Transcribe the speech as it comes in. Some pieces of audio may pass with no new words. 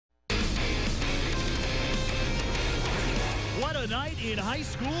a night in high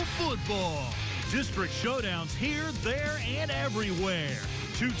school football. District showdowns here, there, and everywhere.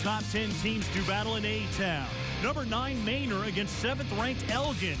 Two top 10 teams do battle in A-Town. Number 9 Manor against 7th-ranked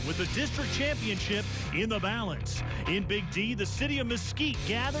Elgin with the district championship in the balance. In Big D, the city of Mesquite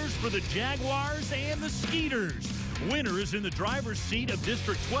gathers for the Jaguars and the Skeeters. Winner is in the driver's seat of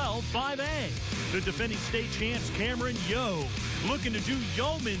District 12 5A. The defending state champs Cameron Yo looking to do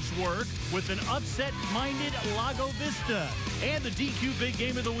yeoman's work with an upset-minded Lago Vista. And the DQ Big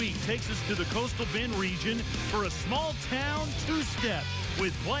Game of the Week takes us to the Coastal Bend region for a small-town two-step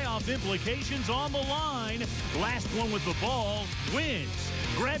with playoff implications on the line. Last one with the ball wins.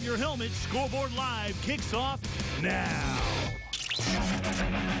 Grab your helmet. Scoreboard Live kicks off now.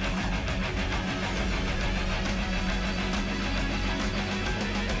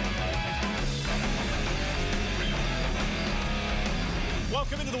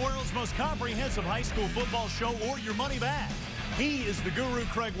 Welcome into the world's most comprehensive high school football show, or your money back. He is the guru,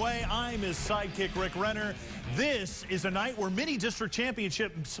 Craig Way. I'm his sidekick, Rick Renner. This is a night where many district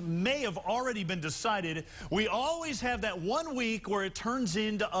championships may have already been decided. We always have that 1 week where it turns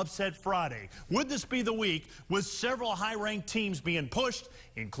into Upset Friday. Would this be the week with several high-ranked teams being pushed,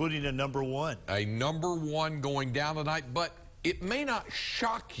 including a number 1? A number 1 going down tonight, but it may not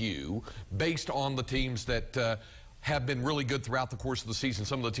shock you based on the teams that have been really good throughout the course of the season,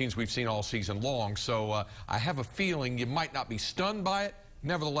 some of the teams we've seen all season long. So I have a feeling you might not be stunned by it.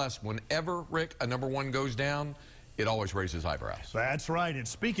 Nevertheless, whenever, Rick, a number 1 goes down, it always raises eyebrows. That's right. And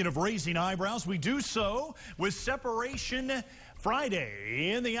speaking of raising eyebrows, we do so with Separation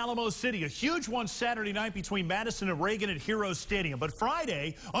Friday in the Alamo City. A huge one Saturday night between Madison and Reagan at Hero Stadium. But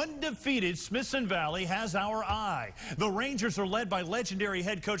Friday, undefeated Smithson Valley has our eye. The Rangers are led by legendary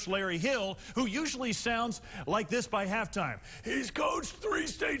head coach Larry Hill, who usually sounds like this by halftime. He's coached 3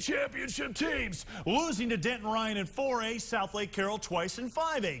 state championship teams, losing to Denton Ryan in 4A, South Lake Carroll twice in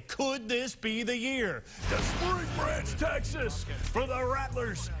 5A. Could this be the year? To Spring Branch, Texas, for the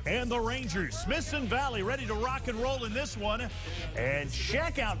Rattlers and the Rangers. Smithson Valley ready to rock and roll in this one. And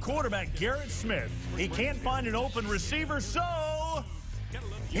check out quarterback Garrett Smith. He can't find an open receiver, so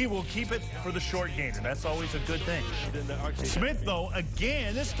he will keep it for the short game, and that's always a good thing. Smith, though,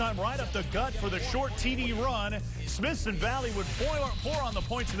 again, this time right up the gut for the short TD run. Smithson Valley would pour on the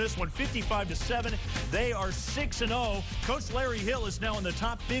points in this one, 55-7. They are 6-0. Coach Larry Hill is now in the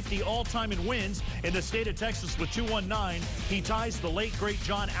top 50 all-time in wins in the state of Texas with 219. He ties the late, great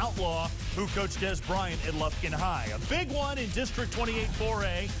John Outlaw, who coached Des Bryant at Lufkin High. A big one in District 28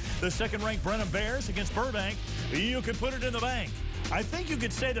 4A. The second-ranked Brenham Bears against Burbank. You could put it in the bank. I think you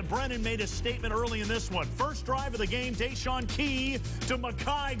could say that Brennan made a statement early in this one. First drive of the game, Deshaun Key to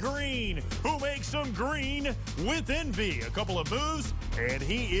Mackay Green, who makes him green with envy. A couple of moves, and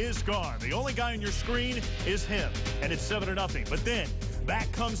he is gone. The only guy on your screen is him, and it's 7-0. But then,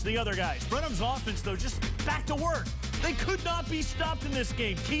 back comes the other guys. Brenham's offense, though, just back to work. They could not be stopped in this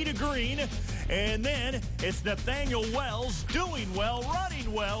game. Key to Green. And then it's Nathaniel Wells doing well,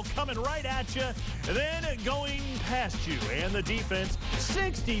 running well, coming right at you, then going past you. And the defense,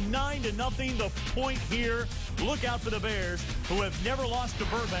 69-0, the point here. Look out for the Bears, who have never lost to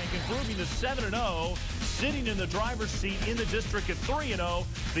Burbank, improving to 7-0, sitting in the driver's seat in the district at 3-0.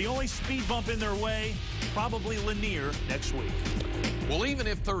 The only speed bump in their way, probably Lanier next week. Well, even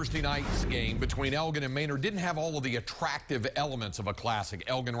if Thursday night's game between Elgin and Manor didn't have all of the attractive elements of a classic,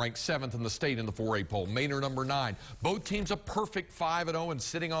 Elgin ranked 7th in the state in the 4A poll, Manor number 9. Both teams a perfect 5-0 and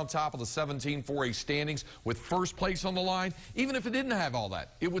sitting on top of the 17 4A standings with first place on the line. Even if it didn't have all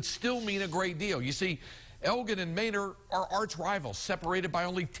that, it would still mean a great deal. You see, Elgin and Manor are arch rivals, separated by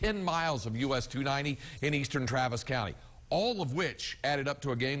only 10 miles of US 290 in eastern Travis County, all of which added up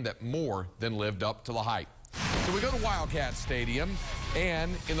to a game that more than lived up to the hype. So we go to Wildcat Stadium,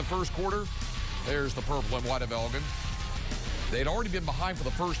 and in the first quarter, there's the purple and white of Elgin. They'd already been behind for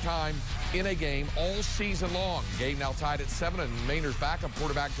the first time in a game all season long. Game now tied at 7, and Manor's backup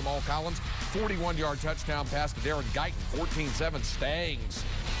quarterback Jamal Collins, 41-yard touchdown pass to Darren Guyton, 14-7 Stangs.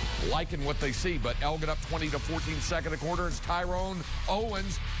 Liking what they see, but Elgin up 20-14 second quarter. It's Tyrone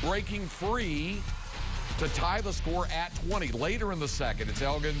Owens breaking free to tie the score at 20. Later in the second, it's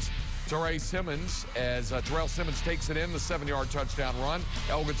Elgin's Terrell Simmons as Terrell Simmons takes it in, the 7-yard touchdown run.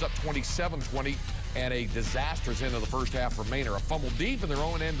 Elgin's up 27-20, and a disastrous end of the first half for Manor. A fumble deep in their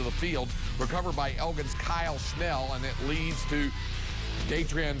own end of the field, recovered by Elgin's Kyle Snell, and it leads to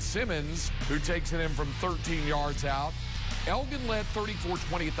Datrian Simmons, who takes it in from 13 yards out. Elgin led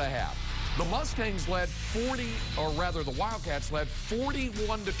 34-20 at the half. The Mustangs led the Wildcats led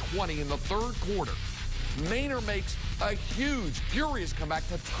 41-20 in the third quarter. Manor makes a huge, furious comeback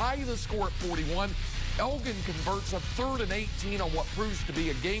to tie the score at 41. Elgin converts a 3rd and 18 on what proves to be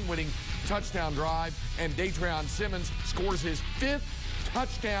a game-winning touchdown drive, and Datreon Simmons scores his 5th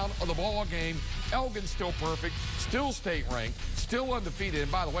touchdown of the ball game. Elgin's still perfect, still state ranked, still undefeated,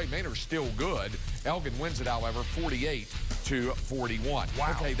 and by the way, Maynard's still good. Elgin wins it, however, 48-41.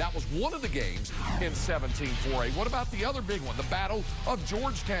 Wow. Okay, that was one of the games in 17-4A. What about the other big one, the Battle of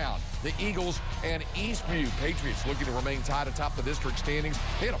Georgetown? The Eagles and Eastview. Patriots looking to remain tied atop the district standings.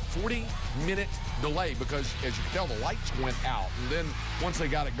 They had a 40-minute delay because, as you can tell, the lights went out. And then once they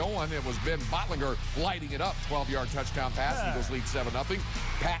got it going, it was Ben Bottlinger lighting it up. 12-yard touchdown pass. Yeah. Eagles lead 7-0.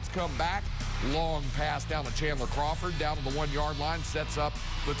 Pats come back. Long pass down to Chandler Crawford, down to the 1-yard line, sets up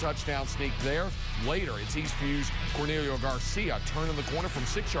the touchdown sneak there. Later, it's Eastview's Cornelio Garcia turning the corner from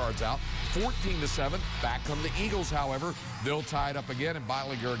 6 yards out, 14-7. Back come the Eagles, however. They'll tie it up again, and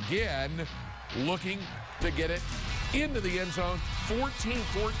Bottlinger again looking to get it into the end zone.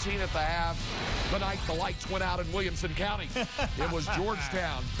 14-14 at the half. The night the lights went out in Williamson County. It was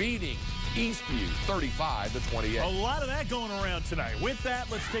Georgetown beating Eastview 35-28. A lot of that going around tonight. With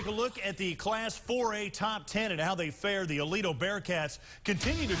that, let's take a look at the Class 4A top 10 and how they fared. The Aledo Bearcats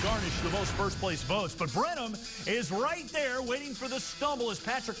continue to garnish the most first-place votes, but Brenham is right there waiting for the stumble as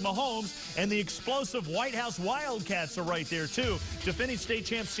Patrick Mahomes and the explosive White House Wildcats are right there, too. Defending state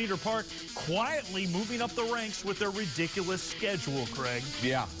champ Cedar Park quietly moving up the ranks with their ridiculous schedule, Craig.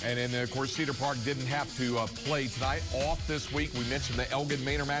 Yeah, and then, of course, Cedar Park didn't have to play tonight. Off this week. We mentioned the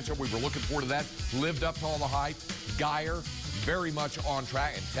Elgin-Manor matchup. We were looking forward to that. Lived up to all the hype. Geyer very much on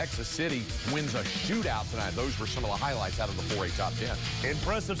track, and Texas City wins a shootout tonight. Those were some of the highlights out of the 4A top 10.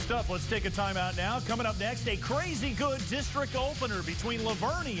 Impressive stuff. Let's take a timeout now. Coming up next, a crazy good district opener between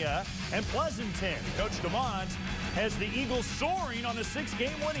Lavernia and Pleasanton. Coach DeMont has the Eagles soaring on a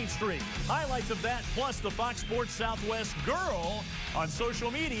 6-game winning streak. Highlights of that, plus the Fox Sports Southwest girl on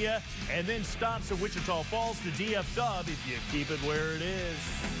social media, and then stops at Wichita Falls to DF Dub if you keep it where it is.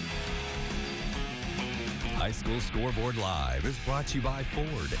 High School Scoreboard Live is brought to you by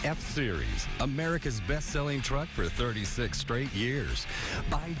Ford F-Series, America's best-selling truck for 36 straight years.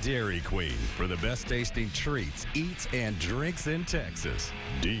 By Dairy Queen for the best tasting treats, eats, and drinks in Texas.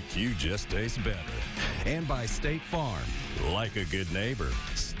 DQ just tastes better. And by State Farm. Like a good neighbor,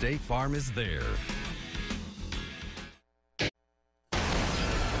 State Farm is there.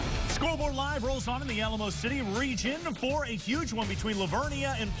 Scoreboard Live rolls on in the Alamo City region for a huge one between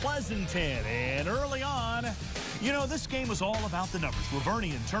Lavernia and Pleasanton. And early on, you know, this game was all about the numbers.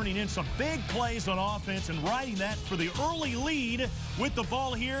 Lavernia turning in some big plays on offense and riding that for the early lead with the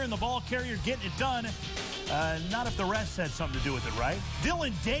ball here and the ball carrier getting it done. Not if the refs had something to do with it, right?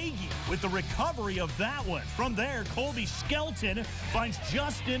 Dylan Dagey with the recovery of that one. From there, Colby Skelton finds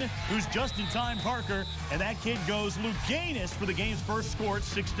Justin, who's Justin-Time Parker, and that kid goes Luganis for the game's first score at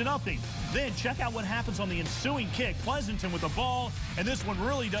 6-0. Then check out what happens on the ensuing kick. Pleasanton with the ball, and this one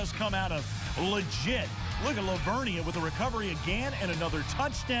really does come out of legit. Look at Lavernia with a recovery again and another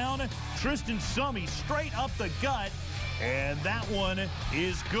touchdown. Tristan Summy straight up the gut. And that one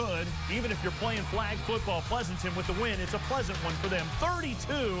is good. Even if you're playing flag football, Pleasanton with the win. It's a pleasant one for them.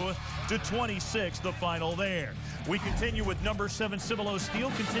 32-26, the final there. We continue with number 7 Cibolo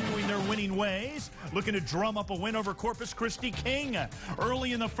Steel, continuing their winning ways. Looking to drum up a win over Corpus Christi King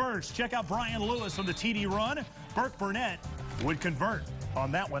early in the first. Check out Brian Lewis on the TD run. Burke Burnett would convert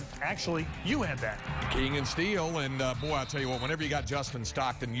on that one. Actually, you had that. King and Steel, and boy, I'll tell you what, whenever you got Justin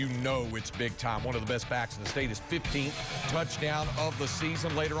Stockton, you know it's big time. One of the best backs in the state. His 15th touchdown of the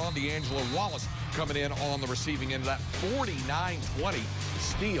season. Later on, D'Angelo Wallace coming in on the receiving end of that. 49-20.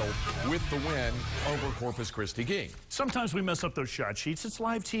 Steel with the win over Corpus Christi King. Sometimes we mess up those shot sheets. It's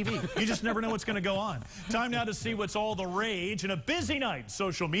live TV. You just never know what's going to go on. Time now to see what's all the rage and a busy night in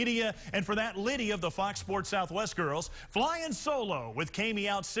social media. And for that, Liddy of the Fox Sports Southwest girls flying solo with Kami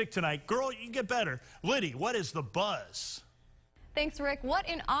out sick tonight. Girl, you get better. Liddy, what is the buzz? Thanks, Rick. What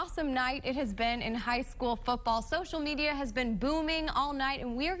an awesome night it has been in high school football. Social media has been booming all night,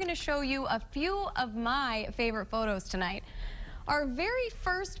 and we are going to show you a few of my favorite photos tonight. Our very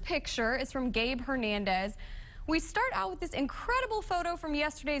first picture is from Gabe Hernandez. We start out with this incredible photo from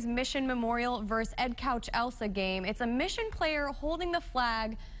yesterday's Mission Memorial versus Ed Couch Elsa game. It's a Mission player holding the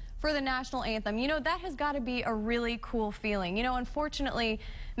flag for the national anthem. You know, that has got to be a really cool feeling. You know, unfortunately,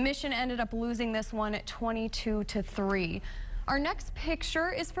 Mission ended up losing this one at 22-3. Our next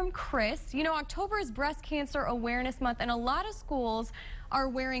picture is from Chris. You know, October is Breast Cancer Awareness Month, and a lot of schools are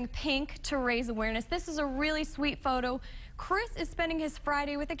wearing pink to raise awareness. This is a really sweet photo. Chris is spending his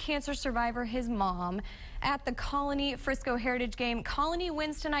Friday with a cancer survivor, his mom, at the Colony Frisco Heritage game. Colony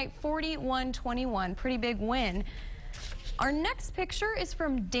wins tonight 41-21. Pretty big win. Our next picture is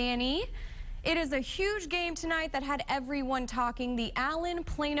from Danny. It is a huge game tonight that had everyone talking, the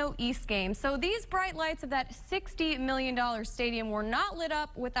Allen-Plano East game. So these bright lights of that $60 million stadium were not lit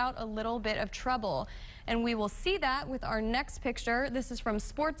up without a little bit of trouble. And we will see that with our next picture. This is from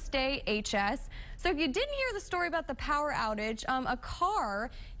Sports Day HS. So if you didn't hear the story about the power outage, a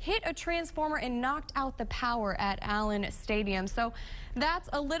car hit a transformer and knocked out the power at Allen Stadium. So that's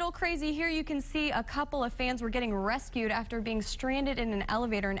a little crazy. Here you can see a couple of fans were getting rescued after being stranded in an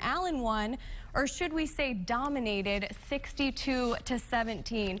elevator. And Allen won, or should we say dominated,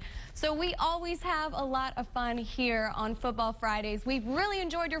 62-17. So we always have a lot of fun here on Football Fridays. We've really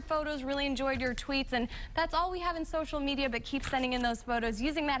enjoyed your photos, really enjoyed your tweets, and that's all we have in social media, but keep sending in those photos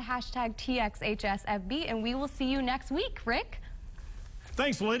using that hashtag TXHSFB, and we will see you next week. Rick?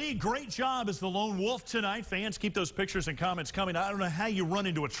 Thanks, Liddy. Great job as the lone wolf tonight. Fans, keep those pictures and comments coming. I don't know how you run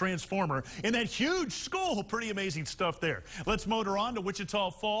into a transformer in that huge school. Pretty amazing stuff there. Let's motor on to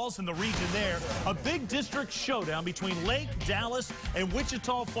Wichita Falls and the region there. A big district showdown between Lake, Dallas, and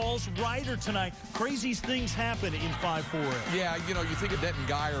Wichita Falls. Ryder tonight. Crazy things happen in 5-4A. Yeah, you know, you think of Denton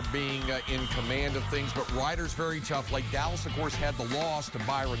Geyer being in command of things, but Ryder's very tough. Lake Dallas, of course, had the loss to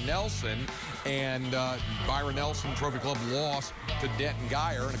Byron Nelson, and Byron Nelson Trophy Club lost to Denton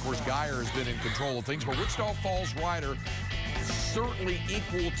Geyer, and of course Geyer has been in control of things, but Wichita Falls Ryder certainly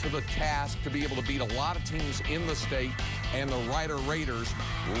equal to the task to be able to beat a lot of teams in the state, and the Ryder Raiders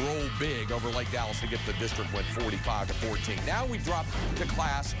roll big over Lake Dallas to get the district win 45-14. Now we drop to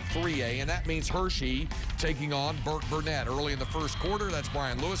Class 3A, and that means Hershey taking on Burke Burnett. Early in the first quarter, that's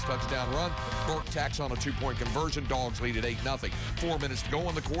Brian Lewis, touchdown run. Burke tacks on a two-point conversion. Dogs lead at 8-0. 4 minutes to go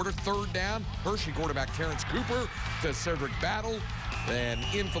in the quarter. Third down, Hershey quarterback Terrence Cooper to Cedric Battle. And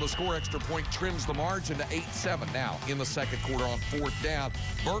in for the score, extra point trims the margin to 8-7. Now, in the second quarter on fourth down,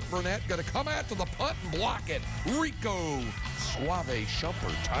 Burke Burnett going to come out to the punt and block it. Rico Suave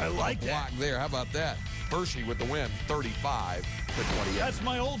Shumpert. I like that. Block there. How about that? Hershey with the win, 35-28. That's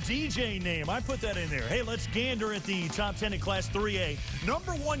my old DJ name. I put that in there. Hey, let's gander at the top 10 in Class 3A.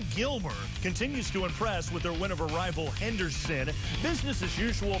 Number 1, Gilmer continues to impress with their win over rival Henderson. Business as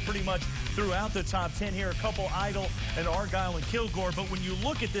usual pretty much throughout the top 10 here. A couple Idle and Argyle and Kilgore. But when you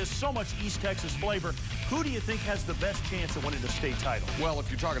look at this, so much East Texas flavor, who do you think has the best chance of winning the state title? Well,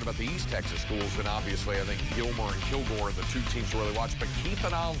 if you're talking about the East Texas schools, then obviously I think Gilmer and Kilgore are the two teams to really watch. But keep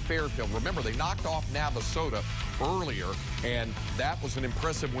an eye on Fairfield. Remember, they knocked off Navasota earlier, and that was an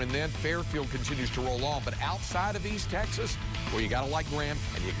impressive win then. Fairfield continues to roll on, but outside of East Texas, well, you got to like Graham,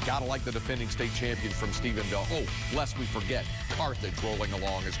 and you got to like the defending state champions from Stephenville. Oh, lest we forget, Carthage rolling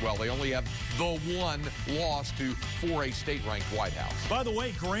along as well. They only have the one loss to 4A state-ranked White House. By the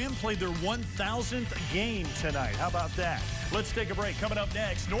way, Graham played their 1,000th game tonight. How about that? Let's take a break. Coming up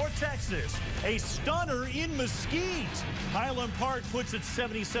next, North Texas, a stunner in Mesquite. Highland Park puts its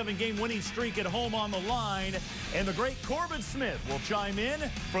 77-game winning streak at home on the line, and the great Corbin Smith will chime in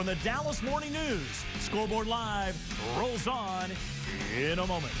from the Dallas Morning News. Scoreboard Live rolls on in a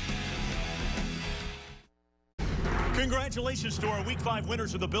moment. Congratulations to our Week 5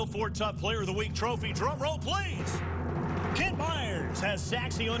 winners of the Bill Ford Top Player of the Week trophy. Drum roll, please. Kent Myers has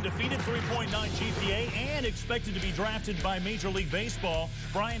Saxy undefeated, 3.9 GPA, and expected to be drafted by Major League Baseball.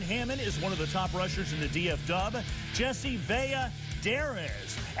 Brian Hammond is one of the top rushers in the DF Dub. Jesse Vea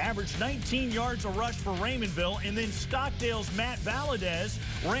Darez averaged 19 yards a rush for Raymondville, and then Stockdale's Matt Valadez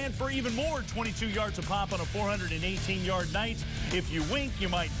ran for even more, 22 yards a pop on a 418-yard night. If you wink, you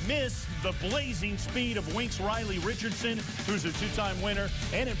might miss the blazing speed of Wink's Riley Richardson, who's a two-time winner.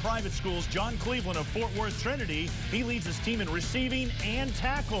 And in private schools, John Cleveland of Fort Worth Trinity, he leads his team in receiving and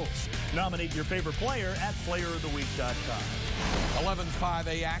tackles. Nominate your favorite player at playeroftheweek.com.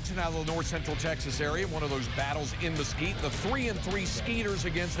 11-5A action out of the North Central Texas area. One of those battles in Mesquite. The 3-3 Skeeters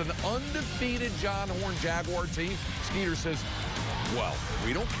against an undefeated John Horn Jaguar team. Skeeter says, well,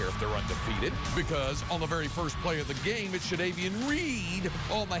 we don't care if they're undefeated, because on the very first play of the game, it's Shadavian Reed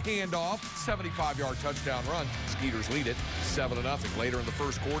on the handoff. 75-yard touchdown run. Skeeters lead it 7-0. Later in the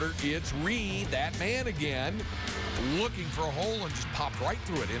first quarter, it's Reed, that man again, looking for a hole and just popped right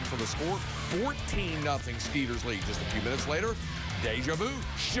through it. In for the score, 14-0 Skeeters lead. Just a few minutes later, deja vu,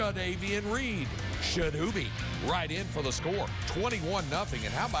 Shadavian Reed. Shadooby right in for the score, 21-0.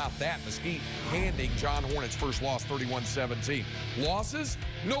 And how about that? Mesquite handing John Horn its first loss, 31-17. Losses?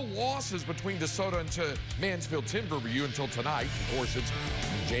 No losses between DeSoto and Mansfield Timberview until tonight. Of course, it's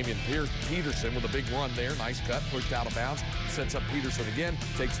Jamian Peterson with a big run there. Nice cut, pushed out of bounds. Sets up Peterson again,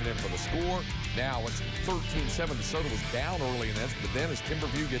 takes it in for the score. Now it's 13-7. DeSoto was down early in this, but then as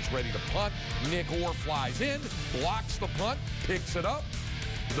Timberview gets ready to punt, Nick Orr flies in, blocks the punt, picks it up.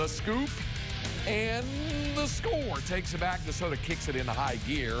 The scoop, And the score takes it back. DeSoto kicks it into high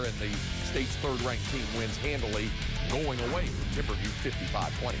gear, and the state's third-ranked team wins handily, going away from Timberview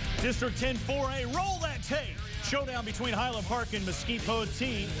 55-20. District 10 4A, roll that tape. Showdown between Highland Park and Mesquite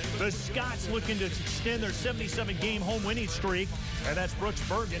Poteet. The Scots looking to extend their 77-game home winning streak, and that's Brooks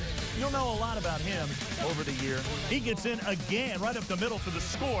Bergen. You'll know a lot about him over the year. He gets in again right up the middle for the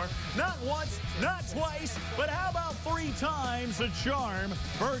score. Not once, not twice, but how about 3 times a charm?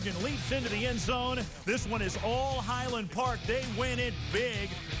 Bergen leaps into the end zone. This one is all Highland Park. They win it big.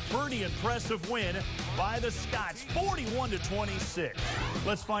 Pretty impressive win by the Scots, 41-26.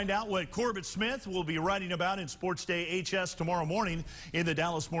 Let's find out what Corbett Smith will be writing about in Sports Day HS tomorrow morning in the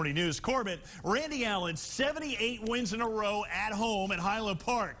Dallas Morning News. Corbett, Randy Allen, 78 wins in a row at home at Highland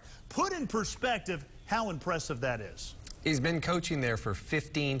Park. Put in perspective how impressive that is. He's been coaching there for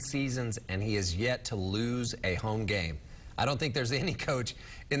 15 seasons, and he has yet to lose a home game. I don't think there's any coach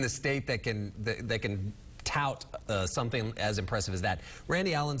in the state that can tout something as impressive as that.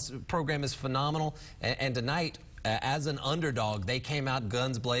 Randy Allen's program is phenomenal, and tonight, as an underdog, they came out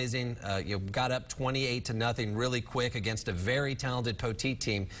guns blazing, got up 28-0 really quick against a very talented Poteet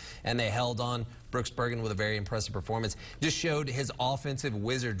team, and they held on. Brooks Bergen with a very impressive performance. Just showed his offensive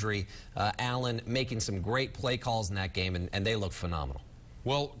wizardry. Allen making some great play calls in that game, and they look phenomenal.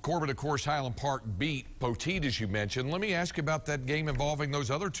 Well, Corbett, of course, Highland Park beat Poteet, as you mentioned. Let me ask you about that game involving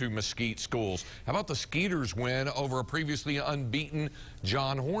those other 2 Mesquite schools. How about the Skeeters win over a previously unbeaten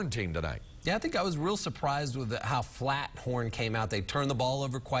John Horn team tonight? Yeah, I think I was real surprised with how flat Horn came out. They turned the ball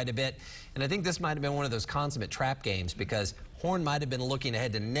over quite a bit. And I think this might have been one of those consummate trap games because Horn might have been looking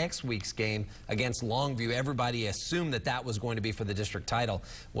ahead to next week's game against Longview. Everybody assumed that that was going to be for the district title.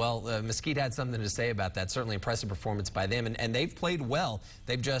 Well, Mesquite had something to say about that. Certainly impressive performance by them. And they've played well.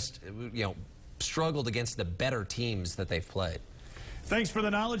 They've just, struggled against the better teams that they've played. Thanks for the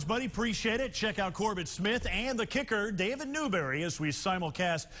knowledge, buddy. Appreciate it. Check out Corbett Smith and the kicker, David Newberry, as we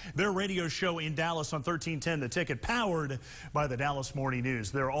simulcast their radio show in Dallas on 1310 The Ticket, powered by the Dallas Morning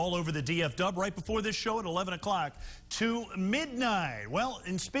News. They're all over the DF Dub right before this show at 11 o'clock to midnight. Well,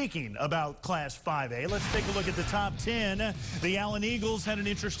 and speaking about Class 5A, let's take a look at the top 10. The Allen Eagles had an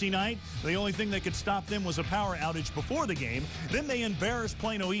interesting night. The only thing that could stop them was a power outage before the game. Then they embarrassed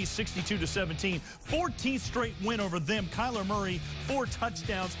Plano East 62-17. 14th straight win over them. Kyler Murray, 4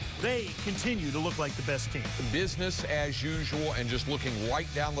 touchdowns. They continue to look like the best team. Business as usual, and just looking right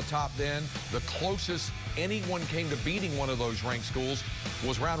down the top then, the closest anyone came to beating one of those ranked schools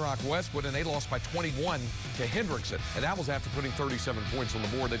was Round Rock Westwood, and they lost by 21 to Hendrickson. And that was after putting 37 points on the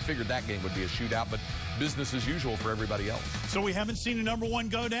board. They figured that game would be a shootout, but business as usual for everybody else. So we haven't seen a #1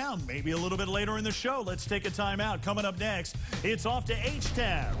 go down. Maybe a little bit later in the show. Let's take a timeout. Coming up next, it's off to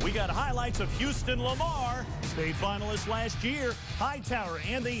H-Town. We got highlights of Houston Lamar, state finalists last year, Hightower,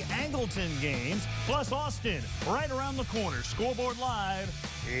 and the Angleton games, plus Austin right around the corner. Scoreboard Live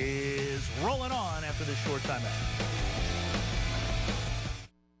is rolling on after this short timeout.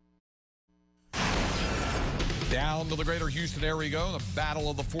 Down to the greater Houston area we go, the battle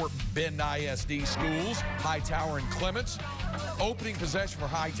of the Fort Bend ISD schools, Hightower and Clements. Opening possession for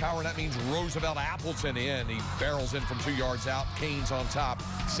Hightower, that means Roosevelt Appleton in. He barrels in from 2 yards out. Canes on top,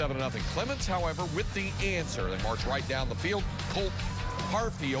 7-0. Clements, however, with the answer. They march right down the field. Colt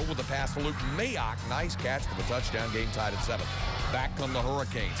Harfield with the pass to Luke Mayock. Nice catch for the touchdown. Game tied at 7. Back come the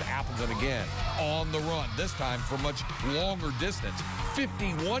Hurricanes. Appleton again on the run, this time for much longer distance.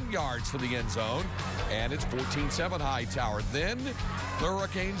 51 yards to the end zone, and it's 14-7 Hightower. Then the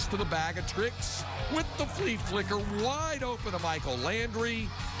Hurricanes to the bag of tricks with the flea flicker wide open to Michael Landry.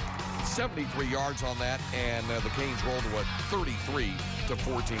 73 yards on that, and the Canes roll to a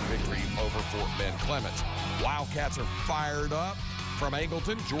 33-14 victory over Fort Bend Clements. Wildcats are fired up from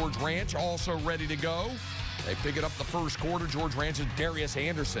Angleton. George Ranch also ready to go. They pick it up the first quarter. George Ranch's Darius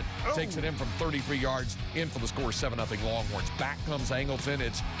Anderson takes it in from 33 yards in for the score, 7-0 Longhorns. Back comes Angleton.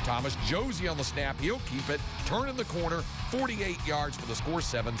 It's Thomas Josie on the snap. He'll keep it. Turn in the corner, 48 yards for the score,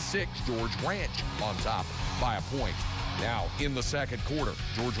 7-6. George Ranch on top by a point. Now, in the second quarter,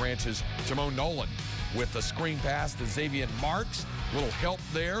 George Ranch's Timon Nolan with the screen pass to Xavier Marks. Little help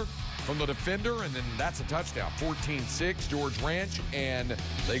there from the defender, and then that's a touchdown. 14-6, George Ranch, and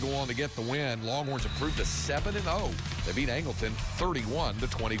they go on to get the win. Longhorns improved to 7-0. They beat Angleton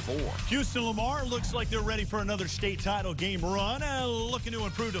 31-24. Houston Lamar looks like they're ready for another state title game run. Looking to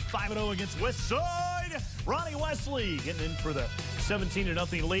improve to 5-0 against Westside. Ronnie Wesley getting in for the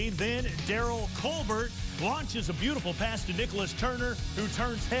 17-0 lead. Then Darryl Colbert launches a beautiful pass to Nicholas Turner, who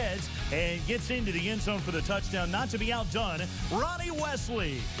turns heads and gets into the end zone for the touchdown. Not to be outdone, Ronnie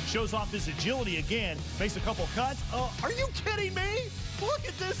Wesley shows off his agility again, makes a couple cuts. Are you kidding me? Look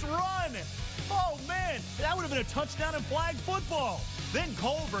at this run. Oh, man, that would have been a touchdown in flag football. Then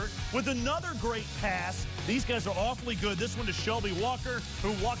Colbert with another great pass. These guys are awfully good. This one to Shelby Walker,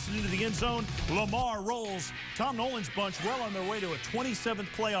 who walks it into the end zone. Lamar rolls. Tom Nolan's bunch well on their way to a 27th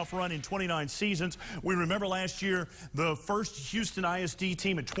playoff run in 29 seasons. We remember last year the first Houston ISD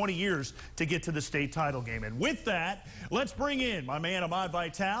team in 20 years to get to the state title game. And with that, let's bring in my man Ahmad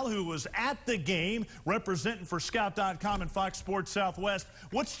Vital, who was at the game representing for Scout.com and Fox Sports Southwest.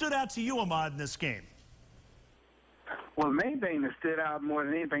 What stood out to you, Ahmad, in this game? Well, the main thing that stood out more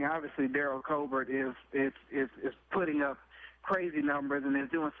than anything, obviously, Darryl Colbert is putting up crazy numbers and is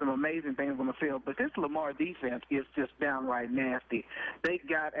doing some amazing things on the field. But this Lamar defense is just downright nasty. They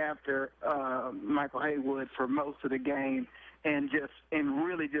got after Michael Haywood for most of the game and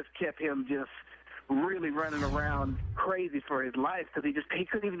really just kept him just really running around crazy for his life because he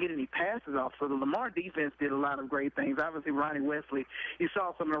couldn't even get any passes off. So the Lamar defense did a lot of great things. Obviously, Ronnie Wesley, you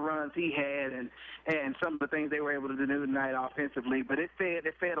saw some of the runs he had and some of the things they were able to do tonight offensively. But it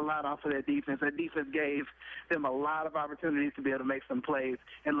fed a lot off of that defense. That defense gave them a lot of opportunities to be able to make some plays,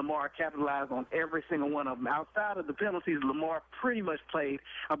 and Lamar capitalized on every single one of them. Outside of the penalties, Lamar pretty much played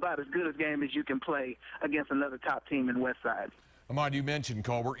about as good a game as you can play against another top team in Westside. Ahmad, you mentioned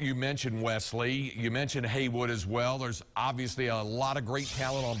Colbert, you mentioned Wesley, you mentioned Haywood as well. There's obviously a lot of great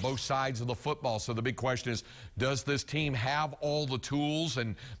talent on both sides of the football. So the big question is, does this team have all the tools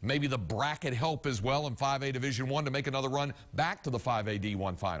and maybe the bracket help as well in 5A Division I to make another run back to the 5A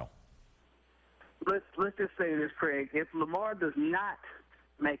D1 final? Let's just say this, Craig. If Lamar does not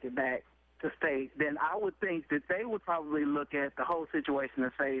make it back to state, then I would think that they would probably look at the whole situation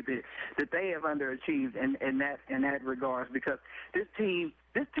and say that they have underachieved in that regards, because this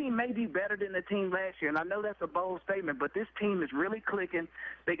team may be better than the team last year, and I know that's a bold statement, but this team is really clicking.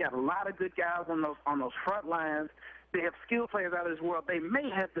 They got a lot of good guys on those front lines. They have skilled players out of this world. They may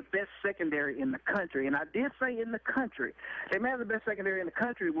have the best secondary in the country, and I did say in the country. They may have the best secondary in the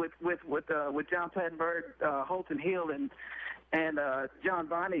country with John Plattenberg, Holton Hill, and John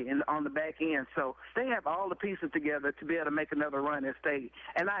Bonney on the back end. So they have all the pieces together to be able to make another run at state.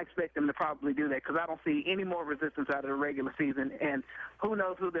 And I expect them to probably do that because I don't see any more resistance out of the regular season. And who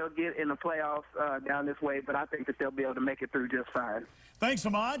knows who they'll get in the playoffs down this way, but I think that they'll be able to make it through just fine. Thanks,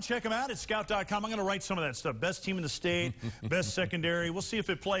 Ahmad. Check them out at Scout.com. I'm going to write some of that stuff. Best team in the state, best secondary. We'll see if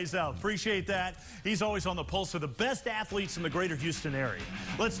it plays out. Appreciate that. He's always on the pulse of the best athletes in the greater Houston area.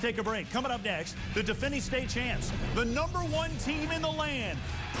 Let's take a break. Coming up next, the defending state champs, the #1 team in the land,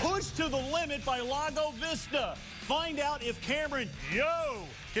 pushed to the limit by Lago Vista. Find out if Cameron Yo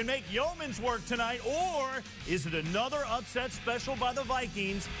can make yeoman's work tonight, or is it another upset special by the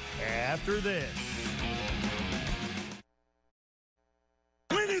Vikings after this.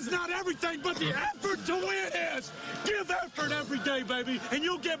 Winning's not everything, but the effort to win is. Give effort every day, baby, and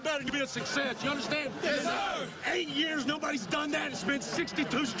you'll get better to be a success. You understand? Yes, sir. 8 years, nobody's done that. It's been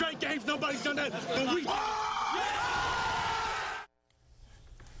 62 straight games, nobody's done that. But we...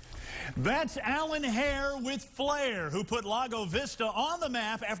 That's Alan Hare with flair, who put Lago Vista on the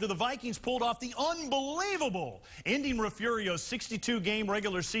map after the Vikings pulled off the unbelievable ending Refurio's 62-game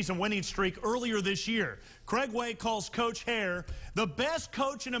regular season winning streak earlier this year. Craig Way calls Coach Hare the best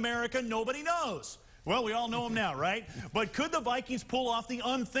coach in America nobody knows. Well, we all know him now, right? But could the Vikings pull off the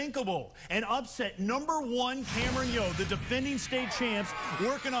unthinkable and upset #1 Cameron Yo, the defending state champs,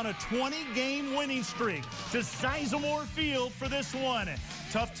 working on a 20-game winning streak to Sizemore Field for this one?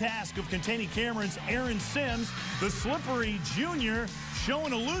 Tough task of containing Cameron's Aaron Sims, the slippery junior,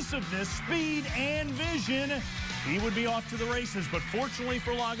 showing elusiveness, speed, and vision. He would be off to the races, but fortunately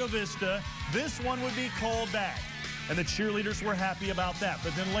for Lago Vista, this one would be called back. And the cheerleaders were happy about that.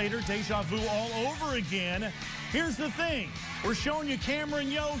 But then later, deja vu all over again. Here's the thing. We're showing you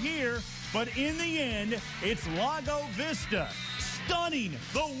Cameron Yo here, but in the end, it's Lago Vista. Stunning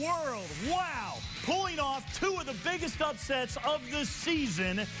the world. Wow. Pulling off 2 of the biggest upsets of the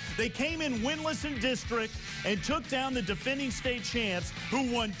season. They came in winless in district and took down the defending state champs, who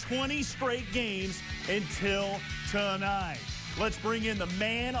won 20 straight games until tonight. Let's bring in the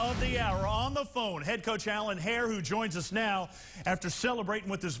man of the hour on the phone, head coach Alan Hare, who joins us now after celebrating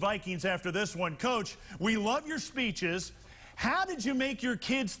with his Vikings after this one. Coach, we love your speeches. How did you make your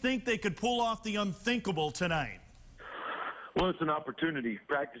kids think they could pull off the unthinkable tonight? Well, it's an opportunity.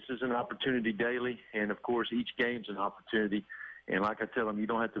 Practice is an opportunity daily, and, of course, each game's an opportunity. And like I tell them, you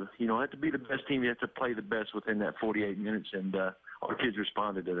don't have to be the best team. You have to play the best within that 48 minutes. And our kids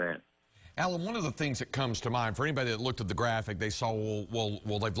responded to that. Alan, one of the things that comes to mind for anybody that looked at the graphic, they saw,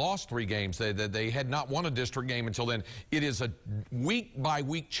 well, they've lost 3 games. They had not won a district game until then. It is a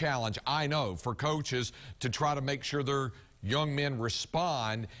week-by-week challenge, I know, for coaches to try to make sure their young men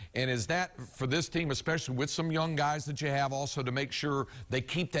respond. And is that, for this team, especially with some young guys that you have, also to make sure they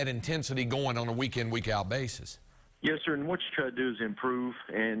keep that intensity going on a week-in, week-out basis? Yes, sir, and what you try to do is improve.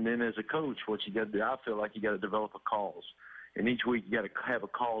 And then as a coach, what you got to do, I feel like you got to develop a cause. And each week you got to have a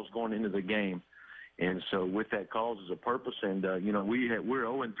cause going into the game. And so with that cause is a purpose. And, we're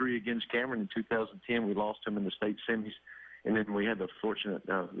 0-3 against Cameron in 2010. We lost them in the state semis. And then we had the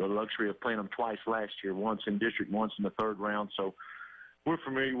luxury of playing them twice last year, once in district, once in the 3rd round. So we're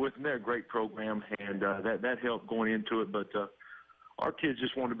familiar with them. They're a great program, and that helped going into it. But our kids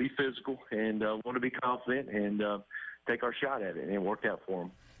just want to be physical and want to be confident and take our shot at it, and it worked out for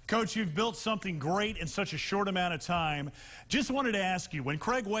them. Coach, you've built something great in such a short amount of time. Just wanted to ask you, when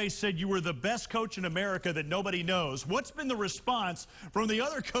Craig Way said you were the best coach in America that nobody knows, what's been the response from the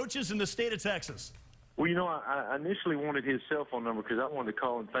other coaches in the state of Texas? Well, I initially wanted his cell phone number because I wanted to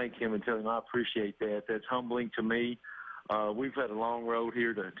call and thank him and tell him I appreciate that. That's humbling to me. We've had a long road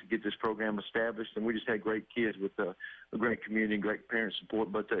here to get this program established, and we just had great kids with a great community and great parent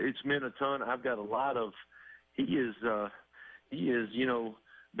support. But it's meant a ton. I've got a lot of – he is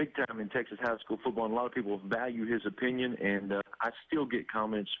big time in Texas high school football, and a lot of people value his opinion, and I still get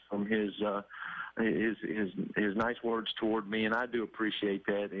comments from his nice words toward me, and I do appreciate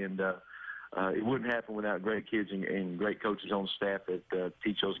that. And it wouldn't happen without great kids and great coaches on staff that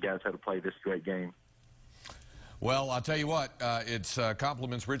teach those guys how to play this great game. Well, I'll tell you what, it's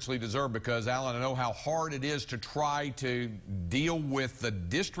compliments richly deserved because, Alan, I know how hard it is to try to deal with the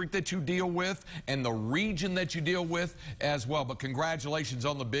district that you deal with and the region that you deal with as well. But congratulations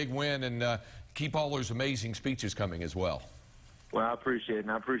on the big win, and keep all those amazing speeches coming as well. Well, I appreciate it,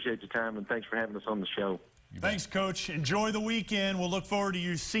 and I appreciate your time, and thanks for having us on the show. Thanks, Coach. Enjoy the weekend. We'll look forward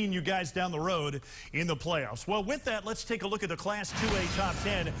to seeing you guys down the road in the playoffs. Well, with that, let's take a look at the Class 2A Top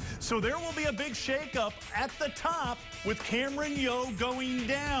 10. So there will be a big shakeup at the top with Cameron Yo going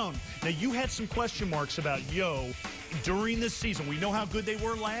down. Now, you had some question marks about Yo during this season. We know how good they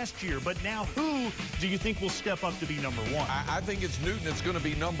were last year, but now who do you think will step up to be number 1? I think it's Newton that's going to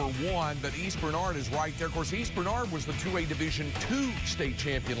be number 1, but East Bernard is right there. Of course, East Bernard was the 2A Division II state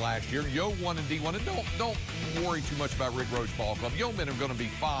champion last year. Yo won in D1, and don't worry too much about Rick Roach Ball Club. Yo men are going to be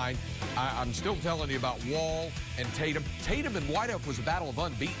fine. I'm still telling you about Wall and Tatum. Tatum and White Oak was a battle of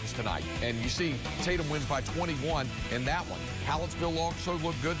unbeatens tonight, and you see Tatum wins by 21 in that one. Hallettsville also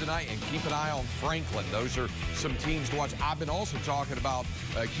looked good tonight, and keep an eye on Franklin. Those are some teams to watch. I've been also talking about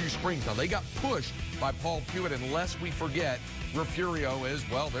Q Springs. Now, they got pushed by Paul Pewitt, and lest we forget, Refugio is,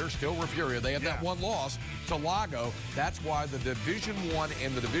 well, they're still Refugio. They have that one loss to Lago. That's why the Division I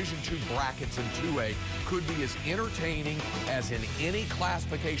and the Division II brackets in 2A could be as entertaining as in any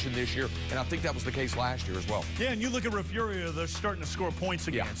classification this year, and I think that was the case last year as well. Yeah, and you look at Refugio, they're starting to score points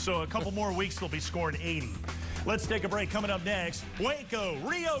again. Yeah. So a couple more weeks, they'll be scoring 80. Let's take a break. Coming up next, Waco,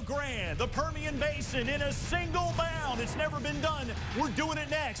 Rio Grande, the Permian Basin in a single bound. It's never been done. We're doing it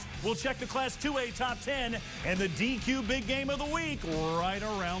next. We'll check the Class 2A Top 10 and the DQ Big Game of the Week right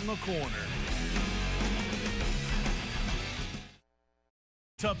around the corner.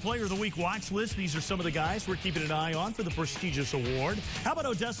 Top Player of the Week watch list. These are some of the guys we're keeping an eye on for the prestigious award. How about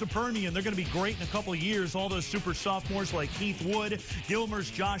Odessa Permian? They're going to be great in a couple of years. All those super sophomores like Heath Wood,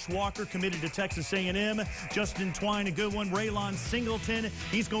 Gilmer's Josh Walker committed to Texas A&M. Justin Twine, a good one. Raylon Singleton,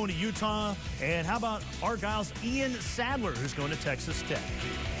 he's going to Utah. And how about Argyle's Ian Sadler, who's going to Texas Tech?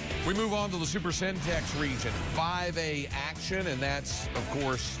 We move on to the Super Centex region. 5A action, and that's, of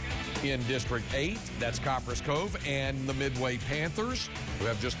course, in District 8. That's Copperas Cove and the Midway Panthers, who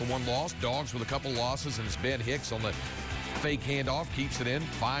have just the one loss. Dogs with a couple losses, and it's Ben Hicks on the fake handoff, keeps it in,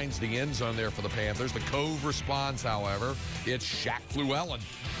 finds the end zone there for the Panthers. The Cove responds, however. It's Shaq Llewellyn.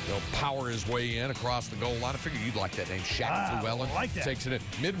 He'll power his way in across the goal line. I figured you'd like that name, Shaq Llewellyn. I like that. Takes it in.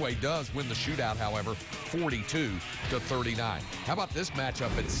 Midway does win the shootout, however, 42-39. How about this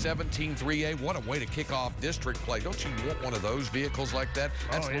matchup at 17-3A? What a way to kick off district play. Don't you want one of those vehicles like that?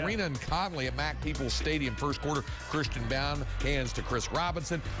 That's Lorena and Conley at Mac Peoples Stadium. First quarter, Christian Bound hands to Chris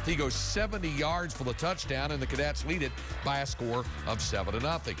Robinson. He goes 70 yards for the touchdown, and the Cadets lead it by a score of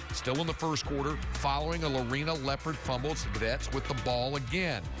 7-0. Still in the first quarter, following a Lorena Leopard fumble, it's the Cadets with the ball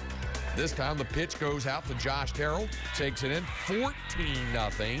again. This time the pitch goes out to Josh Terrell, takes it in,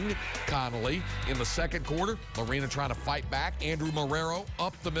 14-0 Connolly. In the second quarter, Lorena trying to fight back. Andrew Marrero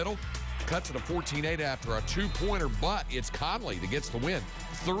up the middle. cuts it to 14-8 after a two-pointer, but it's Conley that gets the win.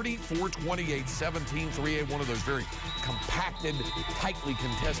 34-28, 17-3A, one of those very compacted, tightly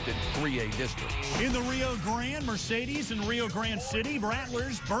contested 3A districts. In the Rio Grande, Mercedes in Rio Grande City,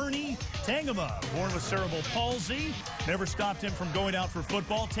 Rattlers, Bernie Tangama, born with cerebral palsy, never stopped him from going out for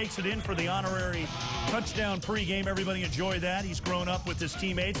football, takes it in for the honorary touchdown pregame. Everybody enjoy that. He's grown up with his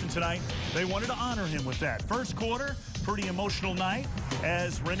teammates, and tonight they wanted to honor him with that. First quarter, pretty emotional night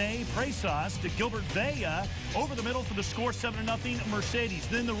as Rene Presas to Gilbert Vea over the middle for the score, 7-0 Mercedes.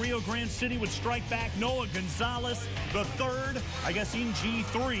 Then the Rio Grande City would strike back. Noah Gonzalez, the third, I guess in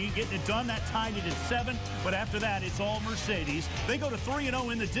G3, getting it done. That tied it at 7, but after that, it's all Mercedes. They go to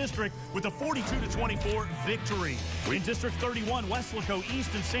 3-0 in the district with a 42-24 victory. In District 31, Weslaco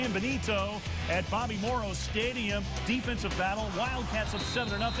East and San Benito at Bobby Morrow Stadium. Defensive battle. Wildcats up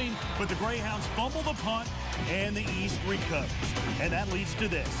 7-0, but the Greyhounds fumble the punt, and the East recovers. And that leads to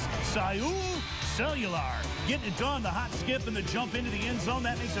this. Saul Cellular getting it done. The hot skip and the jump into the end zone.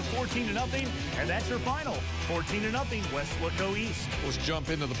 That makes it 14-0, and that's your final. 14-0, Weslaco East. Let's jump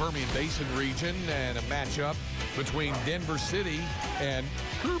into the Permian Basin region and a matchup between Denver City and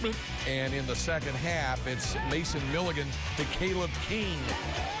Kermit. And in the second half, it's Mason Milligan to Caleb King.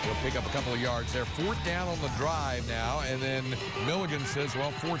 He'll pick up a couple of yards there. 4th down on the drive now, and then Milligan says,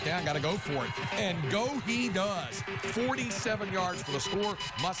 well, 4th down, got to go for it. And go he does. 47 yards for the score.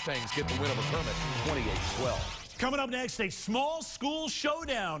 Mustangs get the win over Kermit, 28-12. Coming up next, a small school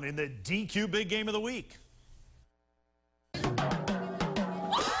showdown in the DQ Big Game of the Week.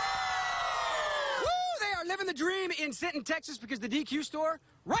 Living the dream in Sinton, Texas, because the DQ store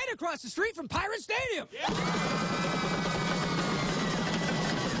right across the street from Pirate Stadium. Yeah.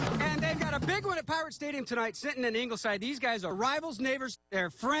 And they've got a big one at Pirate Stadium tonight, Sinton and Ingleside. These guys are rivals, neighbors, they're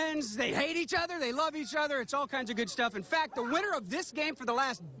friends, they hate each other, they love each other. It's all kinds of good stuff. In fact, the winner of this game for the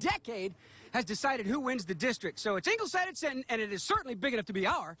last decade has decided who wins the district. So it's Ingleside at Sinton, and it is certainly big enough to be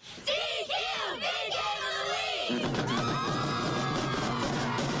our DQ Big Game of the Week.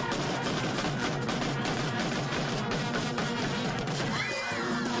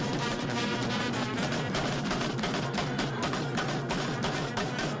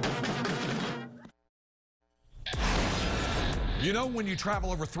 You know, when you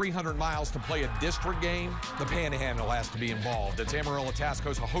travel over 300 miles to play a district game, the Panhandle has to be involved. It's Amarillo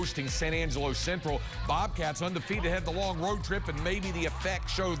Tascosa hosting San Angelo Central. Bobcats undefeated head the long road trip, and maybe the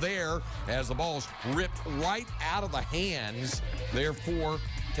effects show there as the ball's ripped right out of the hands there for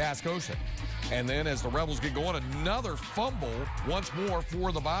Tascosa. And then as the Rebels get going, another fumble once more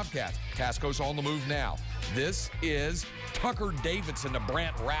for the Bobcats. Tascosa on the move now. This is Tucker Davidson to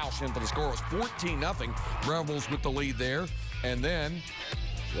Brant Roush in for the score. It was 14-0. Rebels with the lead there. And then,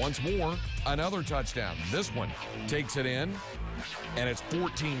 once more, another touchdown. This one takes it in, and it's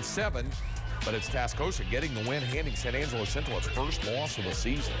 14-7. But it's Tascosa getting the win, handing San Angelo Central its first loss of the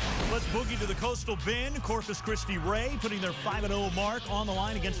season. Let's boogie to the Coastal Bend. Corpus Christi Ray putting their 5-0 mark on the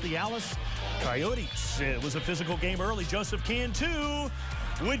line against the Alice Coyotes. It was a physical game early. Joseph Cantu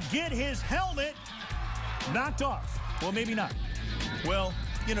would get his helmet knocked off. Well, maybe not. Well,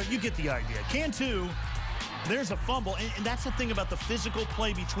 you know, you get the idea. Cantu, there's a fumble, and that's the thing about the physical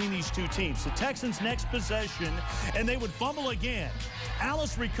play between these two teams. The Texans' next possession, and they would fumble again.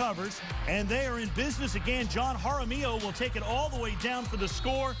 Alice recovers, and they are in business again. John Jaramillo will take it all the way down for the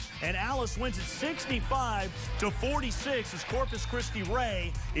score, and Alice wins it 65-46 as Corpus Christi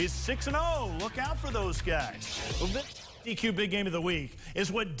Ray is 6-0. Look out for those guys. Well, DQ Big Game of the Week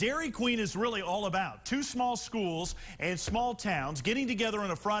is what Dairy Queen is really all about. Two small schools and small towns getting together on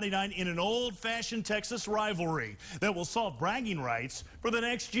a Friday night in an old-fashioned Texas rivalry that will solve bragging rights for the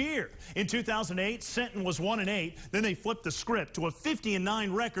next year. In 2008, Sinton was 1-8. Then they flipped the script to a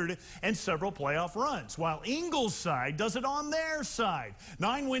 50-9 record and several playoff runs, while Ingleside does it on their side.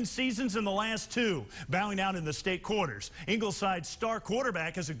 9-win seasons in the last 2, bowing out in the state quarters. Ingleside's star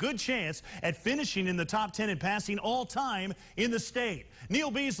quarterback has a good chance at finishing in the top 10 in passing all time in the state.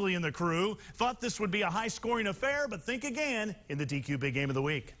 Neil Beasley and the crew thought this would be a high-scoring affair, but think again in the DQ Big Game of the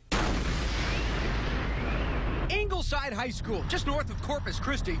Week. Ingleside High School, just north of Corpus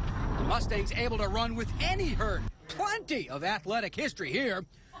Christi. The Mustangs able to run with any herd. Plenty of athletic history here.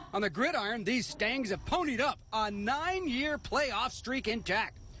 On the gridiron, these Stangs have ponied up a 9-year playoff streak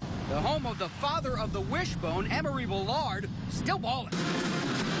intact. The home of the father of the wishbone, Emery Ballard, still balling.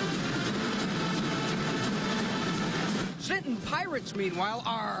 Sinton Pirates, meanwhile,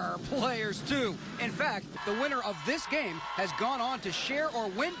 are players too. In fact, the winner of this game has gone on to share or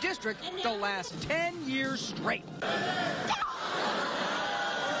win district the last 10 years straight.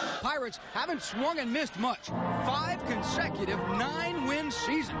 Pirates haven't swung and missed much. 5 consecutive 9-win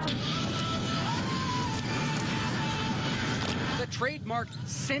seasons. trademarked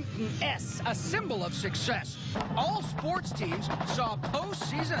Sinton S, a symbol of success. All sports teams saw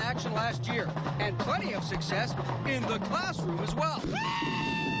postseason action last year, and plenty of success in the classroom as well.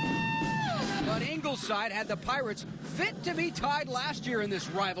 But Ingleside had the Pirates fit to be tied last year in this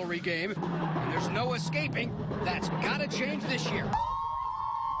rivalry game, and there's no escaping. That's got to change this year.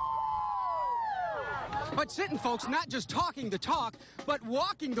 But Sinton folks not just talking the talk, but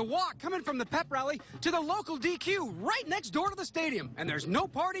walking the walk, coming from the pep rally to the local DQ right next door to the stadium. And there's no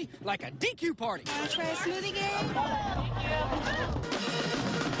party like a DQ party. Want to try a smoothie game?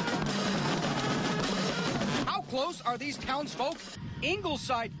 How close are these townsfolk?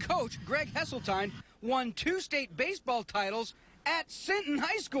 Ingleside coach Greg Hesseltine won 2 state baseball titles at Sinton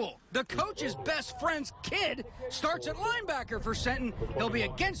High School. The coach's best friend's kid starts at linebacker for Sinton. He'll be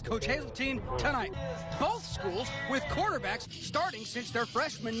against Coach Hazeltine tonight. Both schools with quarterbacks starting since their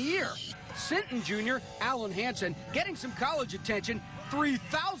freshman year. Sinton junior Alan Hansen getting some college attention,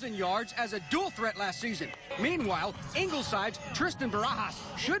 3,000 yards as a dual threat last season. Meanwhile, Ingleside's Tristan Barajas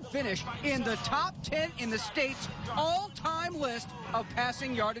should finish in the top 10 in the state's all-time list of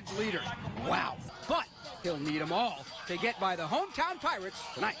passing yardage leaders. Wow. But he'll need them all to get by the hometown Pirates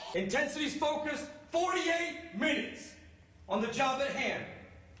tonight. Intensity's focused 48 minutes on the job at hand,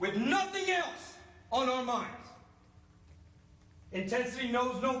 with nothing else on our minds. Intensity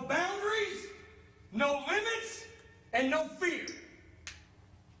knows no boundaries, no limits, and no fear.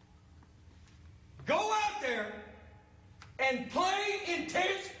 Go out there and play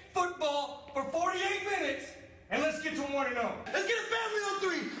intense football for 48 minutes, and let's get to 1-0. Let's get a family on 3.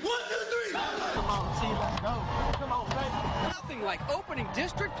 1, 2, 3. Come on, team, let's go. Come on, baby. Nothing like opening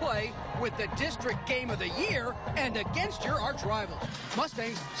district play with the district game of the year and against your arch rivals.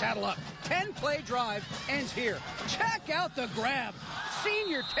 Mustangs, saddle up. 10-play drive ends here. Check out the grab.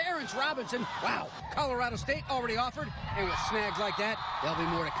 Senior Terrence Robinson. Wow, Colorado State already offered, and with snags like that, there'll be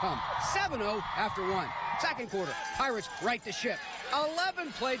more to come. 7-0 after 1. Second quarter, Pirates right the ship.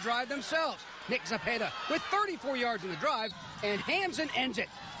 11-play drive themselves. Nick Zapata with 34 yards in the drive, and Hansen ends it.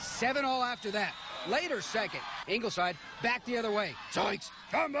 7-0 after that. Later second, Ingleside back the other way. Zoinks,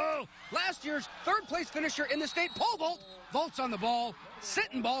 fumble. Last year's third-place finisher in the state pole vault. Vaults on the ball.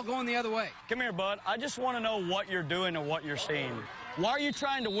 Sinton ball going the other way. Come here, bud. I just want to know what you're doing and what you're seeing. Why are you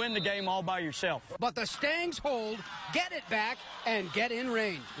trying to win the game all by yourself? But the Stangs hold, get it back, and get in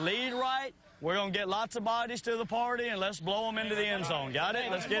range. Lead right. We're going to get lots of bodies to the party, and let's blow them into the end zone. Got it?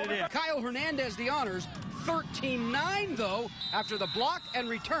 Let's get it in. Kyle Hernandez the honors. 13-9, though, after the block and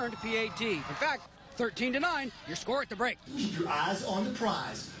return to PAT. In fact, 13-9, your score at the break. Keep your eyes on the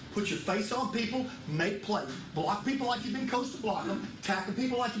prize. Put your face on people, make plays. Block people like you've been coached to block them. Tackle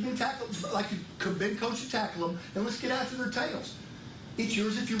people like you've been been coached to tackle them. And let's get after their tails. It's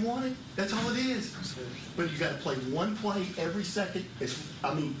yours if you want it. That's all it is. But you got to play one play every second.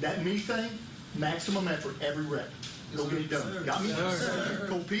 That me thing, maximum effort every rep. Go get it done. Got me?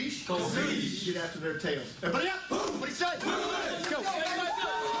 Cold piece? Cold piece. Get after their tails. Everybody up! What do you say? Let's go.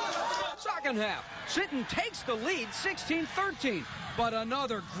 Second half, Sinton takes the lead 16-13, but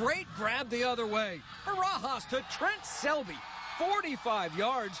another great grab the other way. Barajas to Trent Selby, 45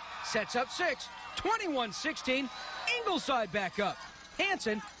 yards, sets up 6, 21-16, Ingleside back up.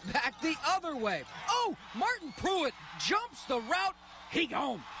 Hansen back the other way. Oh, Martin Pruitt jumps the route, he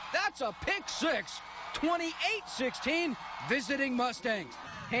gone. That's a pick 6, 28-16, visiting Mustangs.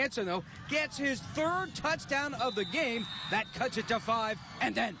 Hansen, though, gets his 3rd touchdown of the game. That cuts it to 5,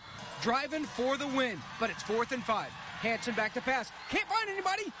 and then driving for the win, but it's 4th and 5. Hansen back to pass. Can't find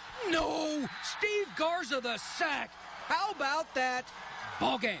anybody. No! Steve Garza the sack. How about that?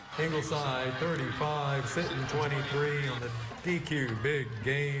 Ball game. Ingleside 35, Sinton 23 on the DQ big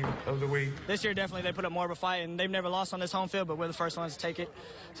game of the week. This year, definitely, they put up more of a fight, and they've never lost on this home field, but we're the first ones to take it.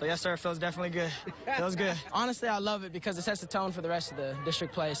 So, yes, sir, it feels definitely good. Feels good. Honestly, I love it because it sets the tone for the rest of the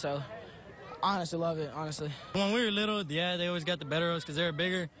district play, so I honestly love it, honestly. When we were little, yeah, they always got the better of us because they were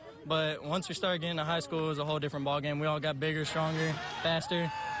bigger, but once we started getting to high school, it was a whole different ballgame. We all got bigger, stronger,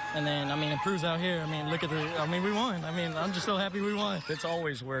 faster. And then, it proves out here. Look at we won. I'm just so happy we won. It's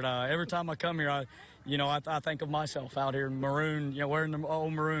always weird. Every time I come here, I think of myself out here in maroon, wearing the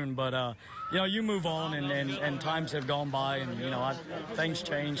old maroon. But, you move on and times have gone by and, things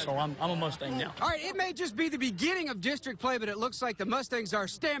change. So I'm a Mustang now. All right, it may just be the beginning of district play, but it looks like the Mustangs are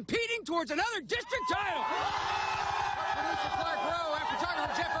stampeding towards another district title. Producer Clark Rowe, and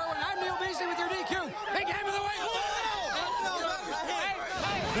photographer Jeff Irwin. I'm Neil Beasley with your DQ. Big game of the week.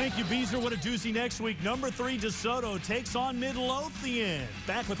 Thank you, Beezer. What a doozy next week. Number 3, DeSoto takes on Midlothian.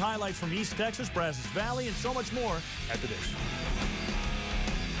 Back with highlights from East Texas, Brazos Valley, and so much more after this.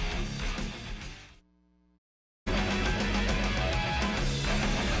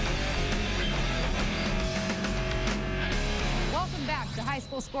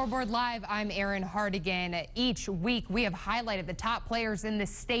 School Scoreboard Live, I'm Erin Hardigan. Each week, we have highlighted the top players in the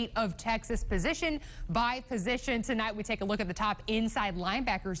state of Texas position by position. Tonight, we take a look at the top inside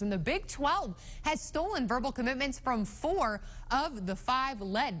linebackers, and the Big 12 has stolen verbal commitments from 4 of the 5,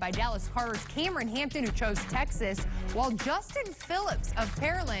 led by Dallas Carter's Cameron Hampton, who chose Texas, while Justin Phillips of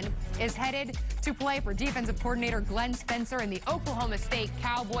Pearland is headed to play for defensive coordinator Glenn Spencer and the Oklahoma State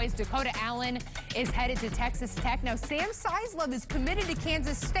Cowboys. Dakota Allen is headed to Texas Tech. Now, Sam Sizlove is committed to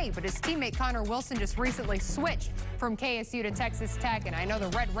Kansas State, but his teammate Connor Wilson just recently switched from KSU to Texas Tech, and I know the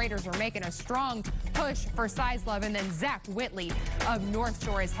Red Raiders are making a strong push for Sizlove. And then Zach Whitley of North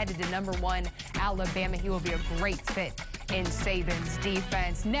Shore is headed to #1 Alabama. He will be a great fit in Saban's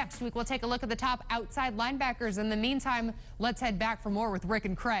defense. Next week, we'll take a look at the top outside linebackers. In the meantime, let's head back for more with Rick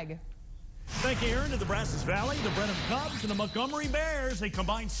and Craig. Thank you, Aaron. To the Brazos Valley, the Brenham Cubs, and the Montgomery Bears. A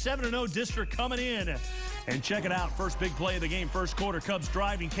combined 7-0 district coming in. And check it out. First big play of the game, first quarter. Cubs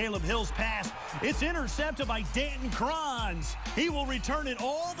driving. Caleb Hill's pass. It's intercepted by Danton Kranz. He will return it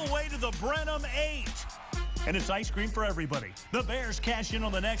all the way to the Brenham 8. And it's ice cream for everybody. The Bears cash in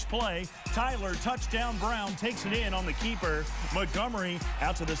on the next play. Tyler, touchdown. Brown takes it in on the keeper. Montgomery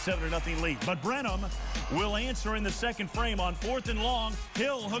out to the 7-0 lead. But Brenham will answer in the second frame on 4th and long.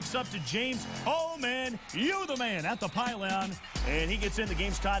 Hill hooks up to James. Oh, man, you the man at the pylon. And he gets in. The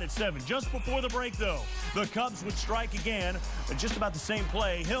game's tied at 7. Just before the break, though, the Cubs would strike again. Just about the same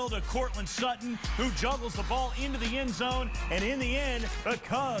play. Hill to Cortland Sutton, who juggles the ball into the end zone. And in the end, the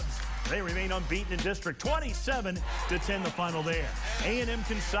Cubs, they remain unbeaten in district. 27-10 the final there. A&M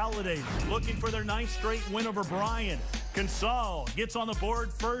consolidated, looking for their 9th straight win over Bryan. Consol gets on the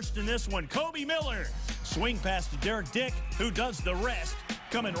board first in this one. Kobe Miller, swing pass to Derek Dick, who does the rest.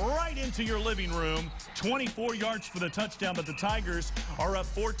 Coming right into your living room. 24 yards for the touchdown, but the Tigers are up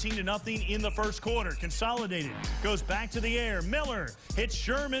 14-0 in the first quarter. Consolidated goes back to the air. Miller hits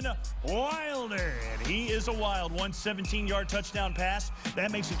Sherman Wilder, and he is a wild one. 17-yard touchdown pass.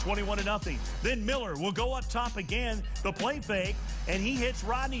 That makes it 21-0. Then Miller will go up top again, the play fake, and he hits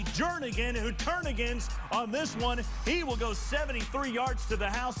Rodney Jernigan, who Turnigans on this one. He will go 73 yards to the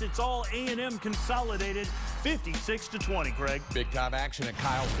house. It's all A&M consolidated, 56-20, Craig. Big time action at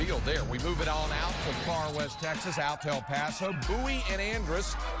Kyle Field there. We move it on out to far west Texas, out to El Paso. Bowie and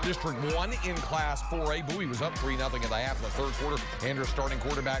Andrus, District 1 in Class 4A. Bowie was up 3-0 in the half of the third quarter. Andrus starting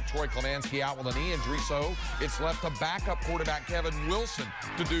quarterback Troy Klemanski out with a knee injury, so it's left to backup quarterback Kevin Wilson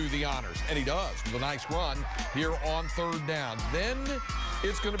to do the honors. And he does with a nice run here on 3rd down. Then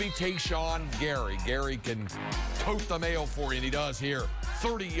it's going to be Tayshawn Gary. Gary can tote the mail for you, and he does here.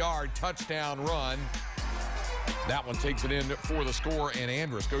 30-yard touchdown run. That one takes it in for the score, and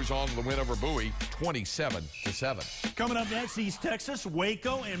Andrus goes on to the win over Bowie, 27-7. Coming up next, East Texas,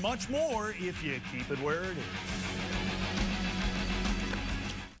 Waco, and much more if you keep it where it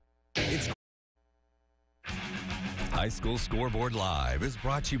is. High School Scoreboard Live is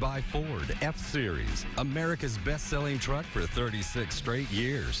brought to you by Ford F-Series, America's best-selling truck for 36 straight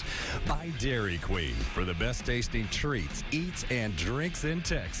years. By Dairy Queen for the best tasting treats, eats, and drinks in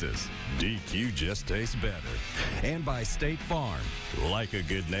Texas. DQ just tastes better. And by State Farm. Like a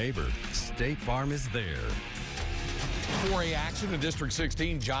good neighbor, State Farm is there. 4A action in District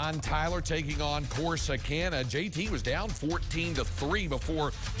 16. John Tyler taking on Corsicana. JT was down 14-3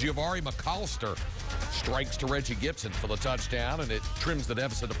 before Giavari McAllister strikes to Reggie Gibson for the touchdown, and it trims the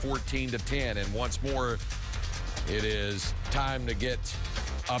deficit to 14-10. And once more, it is time to get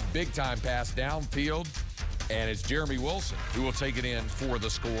a big-time pass downfield, and it's Jeremy Wilson who will take it in for the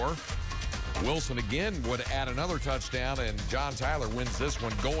score. Wilson again would add another touchdown, and John Tyler wins this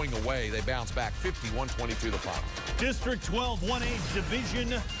one going away. They bounce back 51-22 the final. District 12 1A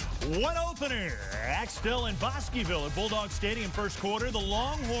Division 1 opener. Axtell and Bosqueville at Bulldog Stadium first quarter. The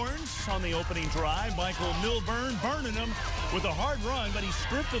Longhorns on the opening drive. Michael Milburn burning them with a hard run, but he's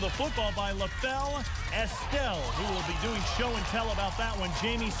stripped of the football by LaFell Estelle, who will be doing show and tell about that one.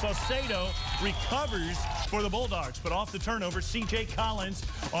 Jamie Saucedo recovers for the Bulldogs, but off the turnover, C.J. Collins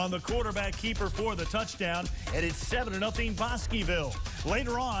on the quarterback keeper for the touchdown, and it's 7-0 Bosqueville.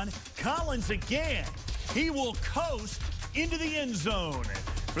 Later on, Collins again. He will coast into the end zone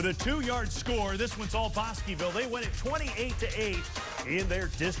for the 2-yard score. This one's all Bosqueville. They win it 28-8 in their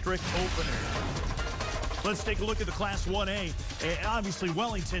district opener. Let's take a look at the Class 1A. Obviously,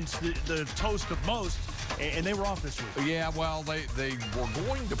 Wellington's the toast of most, and they were off this week. Yeah, well, they were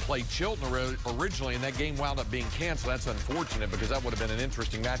going to play Chilton originally, and that game wound up being canceled. That's unfortunate because that would have been an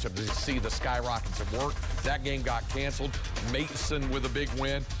interesting matchup to see the Skyrockets at work. That game got canceled. Mason with a big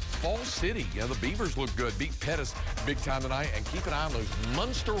win. Falls City, the Beavers look good. Beat Pettis big time tonight. And keep an eye on those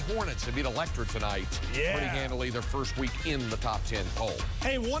Munster Hornets that beat Electra tonight. Yeah. Pretty handily their first week in the top 10 poll.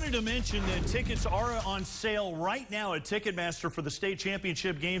 Hey, wanted to mention that tickets are on sale right now at Ticketmaster for the state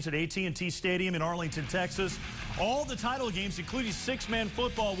championship games at AT&T Stadium in Arlington, Texas. All the title games, including six-man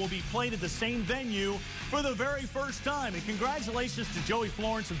football, will be played at the same venue for the very first time. And congratulations to Joey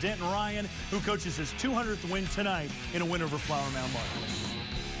Florence of Denton Ryan, who coaches his 200th win tonight in a win over Flower Mound Market.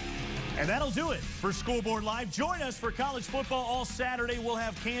 And that'll do it for Scoreboard Live. Join us for college football all Saturday. We'll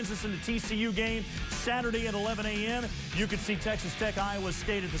have Kansas in the TCU game Saturday at 11 a.m. You can see Texas Tech, Iowa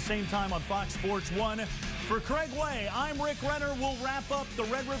State at the same time on Fox Sports 1. For Craig Way, I'm Rick Renner. We'll wrap up the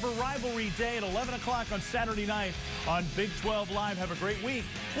Red River Rivalry Day at 11 o'clock on Saturday night on Big 12 Live. Have a great week.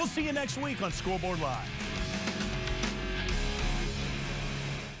 We'll see you next week on Scoreboard Live.